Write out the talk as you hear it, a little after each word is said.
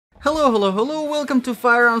Hello, hello, hello, welcome to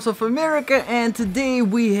Firearms of America, and today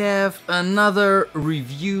we have another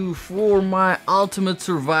review for my Ultimate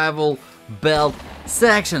Survival belt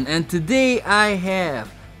section. And today I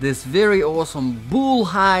have this very awesome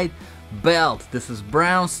Bullhide belt. This is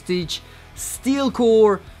brown stitch steel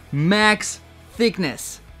core max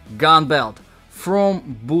thickness gun belt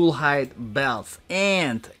from Bullhide belts.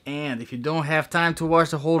 And if you don't have time to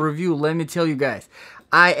watch the whole review, let me tell you guys,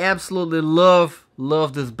 I absolutely love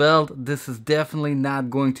this belt. This is definitely not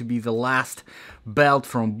going to be the last belt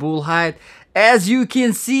from Bullhide. As you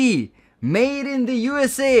can see, made in the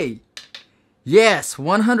USA. Yes,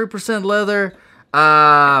 100% leather.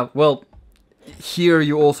 Well, here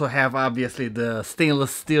you also have obviously the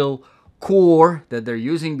stainless steel core that they're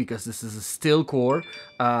using, because this is a steel core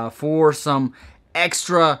for some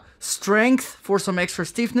extra strength, for some extra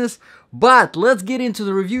stiffness. But let's get into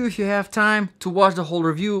the review. If you have time to watch the whole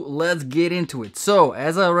review, let's get into it. So,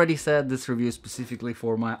 as I already said, this review is specifically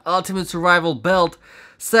for my Ultimate Survival belt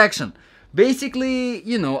section. Basically,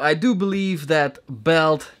 you know, I do believe that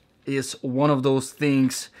belt is one of those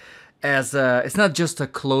things as it's not just a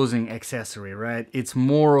clothing accessory, right? It's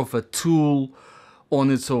more of a tool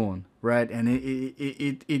on its own, right? And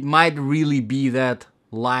it might really be that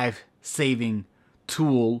life-saving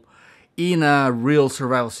tool in a real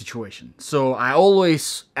survival situation. So I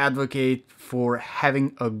always advocate for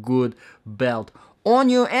having a good belt on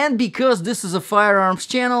you. And because this is a firearms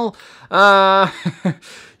channel,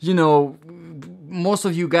 you know, most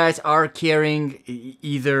of you guys are carrying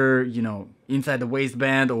either, you know, inside the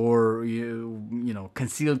waistband or you know,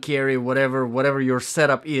 concealed carry, whatever your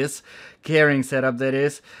setup is, carrying setup that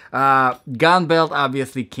is. Gun belt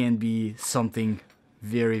obviously can be something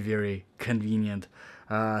very convenient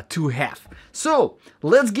to have. So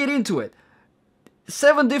let's get into it.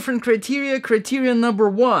 7 different criteria. Criteria number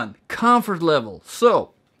 1, comfort level.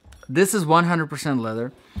 So this is 100%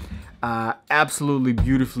 leather, absolutely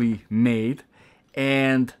beautifully made,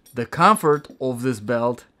 and the comfort of this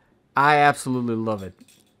belt, I absolutely love it.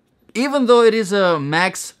 Even though it is a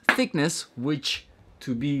max thickness, which,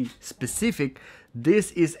 to be specific,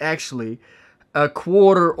 this is actually a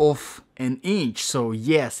 1/4 of an inch. So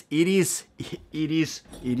yes, it is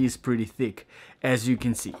pretty thick, as you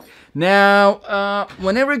can see. Now,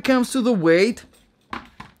 whenever it comes to the weight,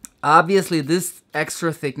 obviously this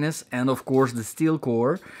extra thickness and of course the steel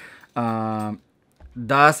core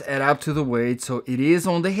does add up to the weight. So it is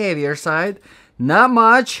on the heavier side, not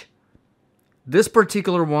much. This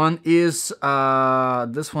particular one is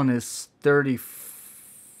this one is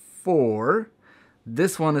 34.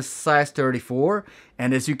 This one is size 34,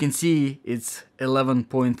 and as you can see, it's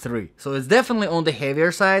 11.3. So it's definitely on the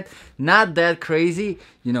heavier side, not that crazy.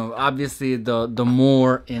 You know, obviously the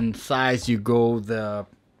more in size you go, the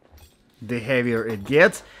heavier it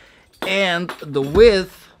gets. And the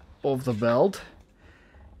width of the belt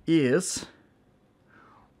is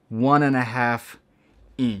 1.5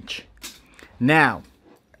 inch. Now,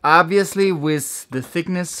 obviously with the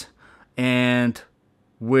thickness and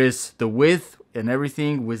with the width and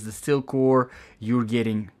everything, with the steel core, you're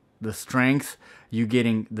getting the strength, you're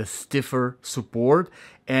getting the stiffer support.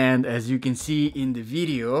 And as you can see in the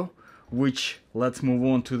video, which, let's move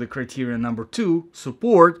on to the criteria number 2,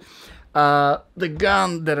 support. The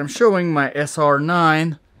gun that I'm showing, my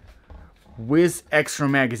SR9 with extra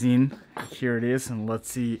magazine, here it is, and let's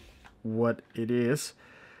see what it is.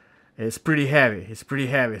 It's pretty heavy,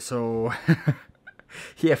 so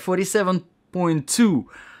yeah, 47.2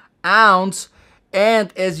 ounce.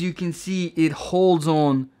 And as you can see, it holds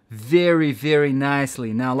on very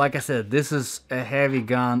nicely. Now, like I said, this is a heavy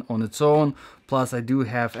gun on its own, plus I do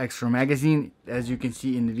have extra magazine, as you can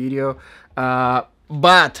see in the video.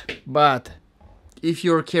 But if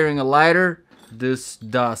you're carrying a lighter, this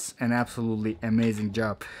does an absolutely amazing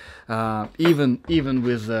job, even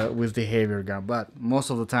with the heavier gun. But most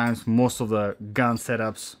of the times, most of the gun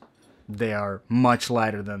setups, they are much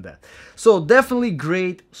lighter than that. So definitely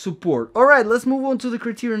great support. All right, let's move on to the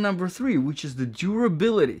criteria number 3, which is the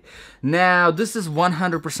durability. Now, this is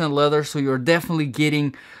 100% leather, so you're definitely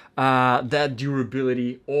getting that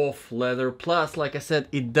durability of leather. Plus, like I said,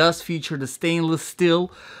 it does feature the stainless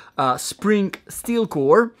steel spring steel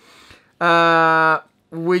core,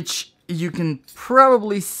 which you can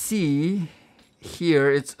probably see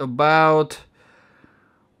here. It's about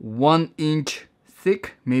 1 inch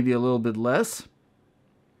thick, maybe a little bit less.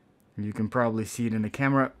 You can probably see it in the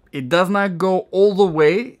camera. It does not go all the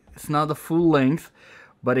way, it's not the full length,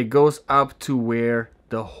 but it goes up to where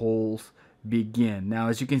the holes begin. Now,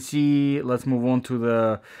 as you can see, let's move on to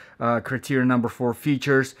the criteria number 4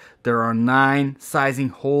 features. There are 9 sizing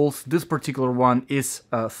holes. This particular one is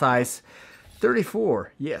size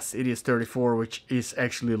 34. Yes, it is 34, which is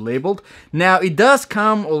actually labeled. Now, it does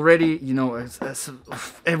come already, you know, as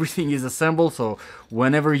everything is assembled. So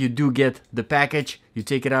whenever you do get the package, you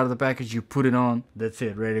take it out of the package, you put it on, that's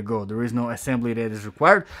it, ready to go. There is no assembly that is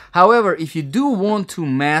required. However, if you do want to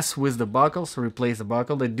mess with the buckles, replace the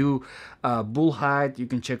buckle, they do Bullhide. You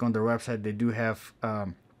can check on their website. They do have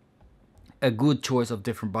a good choice of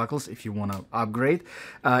different buckles if you want to upgrade.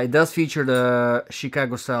 It does feature the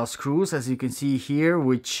Chicago style screws, as you can see here,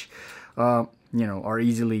 which you know, are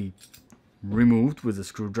easily removed with a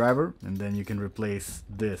screwdriver, and then you can replace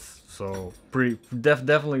this. So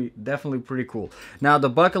definitely pretty cool. Now, the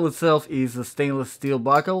buckle itself is a stainless steel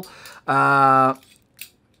buckle.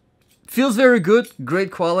 Feels very good,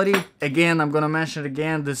 great quality. Again, I'm gonna mention it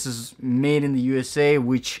again, this is made in the USA,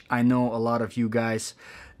 which I know a lot of you guys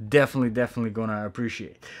definitely gonna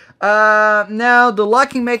appreciate. Now, the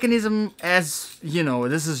locking mechanism, as you know,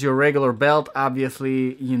 this is your regular belt,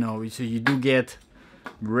 obviously, you know, so you do get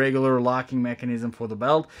regular locking mechanism for the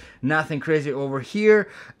belt, nothing crazy over here.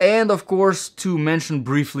 And of course, to mention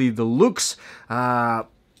briefly the looks, I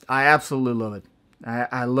absolutely love it.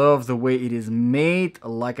 I love the way it is made.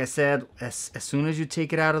 Like I said, as soon as you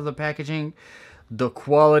take it out of the packaging, the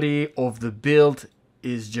quality of the build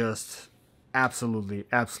is just absolutely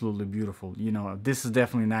beautiful. You know, this is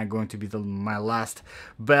definitely not going to be my last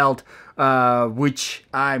belt, which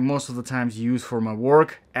I most of the times use for my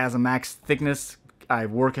work as a max thickness. I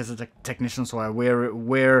work as a technician, so I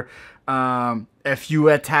wear a few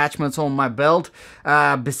attachments on my belt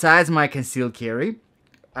besides my concealed carry.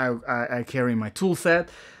 I carry my tool set,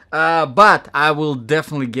 but I will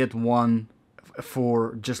definitely get one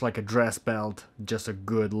for just like a dress belt, just a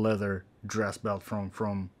good leather dress belt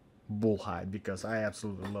from Bullhide, because I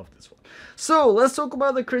absolutely love this one. So let's talk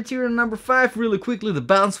about the criteria number 5 really quickly. The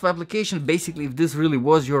balance of application. Basically, if this really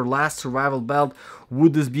was your last survival belt,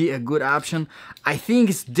 would this be a good option? I think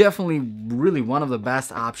it's definitely really one of the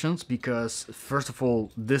best options, because first of all,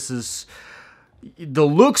 this is the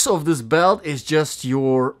looks of this belt is just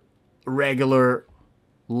your regular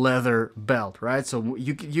leather belt, right? So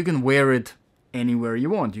you can wear it anywhere you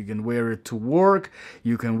want. You can wear it to work,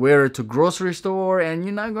 you can wear it to grocery store, and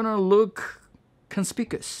you're not gonna look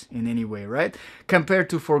conspicuous in any way, right? Compared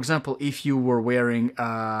to, for example, if you were wearing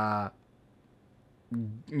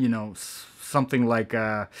you know, something like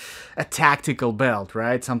a tactical belt,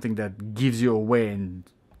 right? Something that gives you away and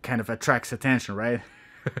kind of attracts attention, right?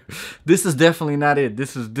 This is definitely not it.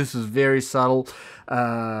 This is very subtle,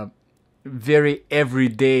 very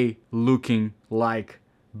everyday looking like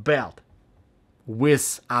belt,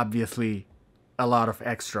 with obviously a lot of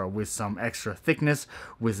extra, with some extra thickness,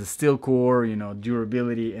 with a steel core, you know,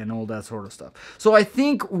 durability and all that sort of stuff. So I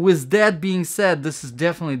think with that being said, this is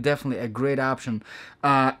definitely a great option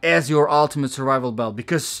as your ultimate survival belt,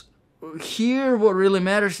 because here what really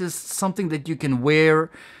matters is something that you can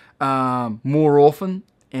wear more often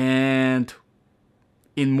and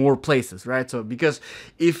in more places, right? So because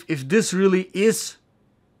if this really is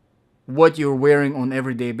what you're wearing on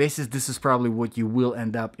everyday basis, this is probably what you will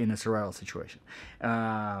end up in a survival situation.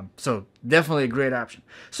 So definitely a great option.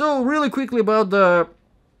 So really quickly about the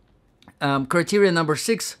criteria number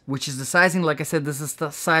 6, which is the sizing. Like I said, this is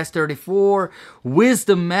the size 34 with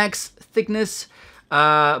the max thickness.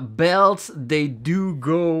 Belts, they do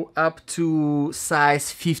go up to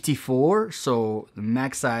size 54, so the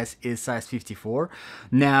max size is size 54.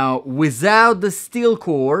 Now, without the steel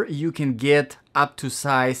core, you can get up to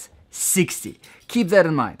size 60. Keep that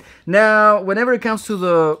in mind. Now, whenever it comes to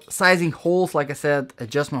the sizing holes, like I said,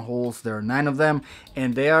 adjustment holes, there are 9 of them,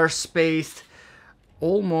 and they are spaced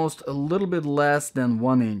almost a little bit less than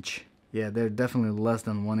 1 inch. Yeah, they're definitely less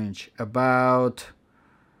than 1 inch. About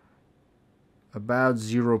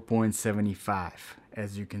 0.75,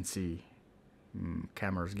 as you can see.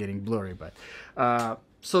 Camera's getting blurry, but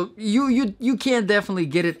so you can definitely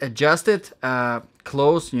get it adjusted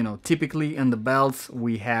close. You know, typically in the belts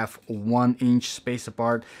we have 1 inch space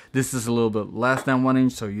apart. This is a little bit less than 1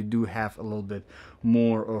 inch, so you do have a little bit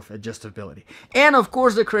more of adjustability. And of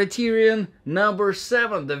course, the criterion number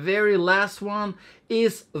 7, the very last one,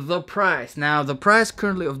 is the price. Now, the price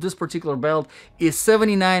currently of this particular belt is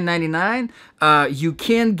 $79.99. You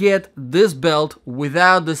can get this belt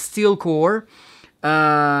without the steel core.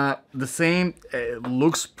 The same, it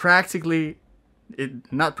looks practically,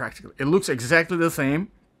 it looks exactly the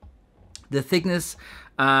same. The thickness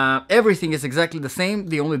Everything is exactly the same.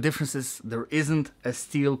 The only difference is there isn't a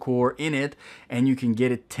steel core in it, and you can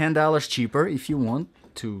get it $10 cheaper if you want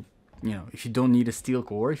to. You know, if you don't need a steel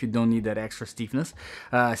core, if you don't need that extra stiffness,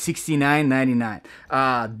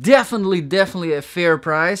 $69.99. Definitely a fair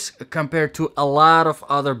price compared to a lot of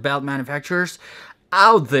other belt manufacturers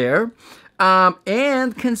out there.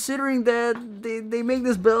 And considering that they make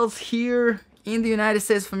these belts here in the United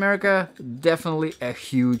States of America, definitely a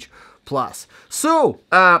huge plus. So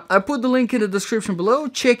I put the link in the description below.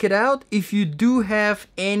 Check it out. If you do have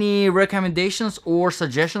any recommendations or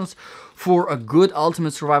suggestions for a good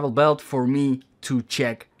ultimate survival belt for me to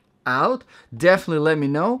check out, definitely let me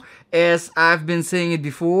know. As I've been saying it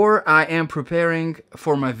before, I am preparing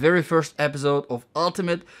for my very first episode of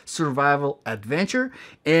Ultimate Survival Adventure,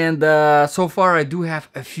 and so far I do have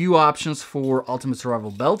a few options for Ultimate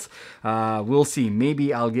Survival belts. We'll see.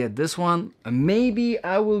 Maybe I'll get this one. Maybe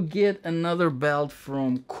I will get another belt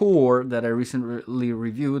from Core that I recently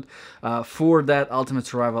reviewed for that Ultimate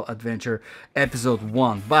Survival Adventure episode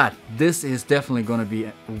 1. But this is definitely going to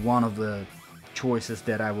be one of the choices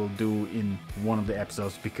that I will do in one of the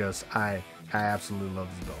episodes, because I absolutely love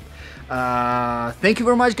this belt. Thank you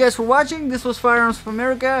very much, guys, for watching. This was Firearms of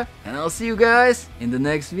America, and I'll see you guys in the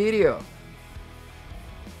next video.